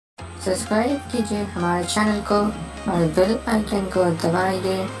Subscribe कीजिए हमारे channel को और बेल आइकन को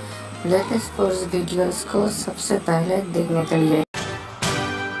दबाइए लेटेस्ट स्पोर्ट्स वीडियोस को सबसे पहले देखने के लिए।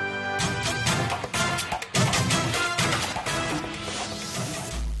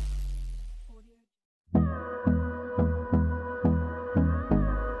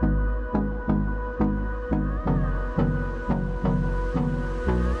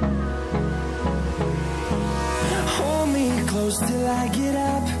 Till I get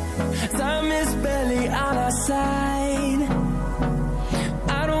up, time is barely on our side.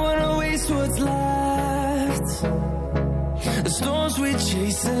 I don't wanna waste what's left. The storms we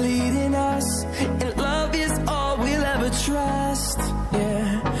chase are leading us, and love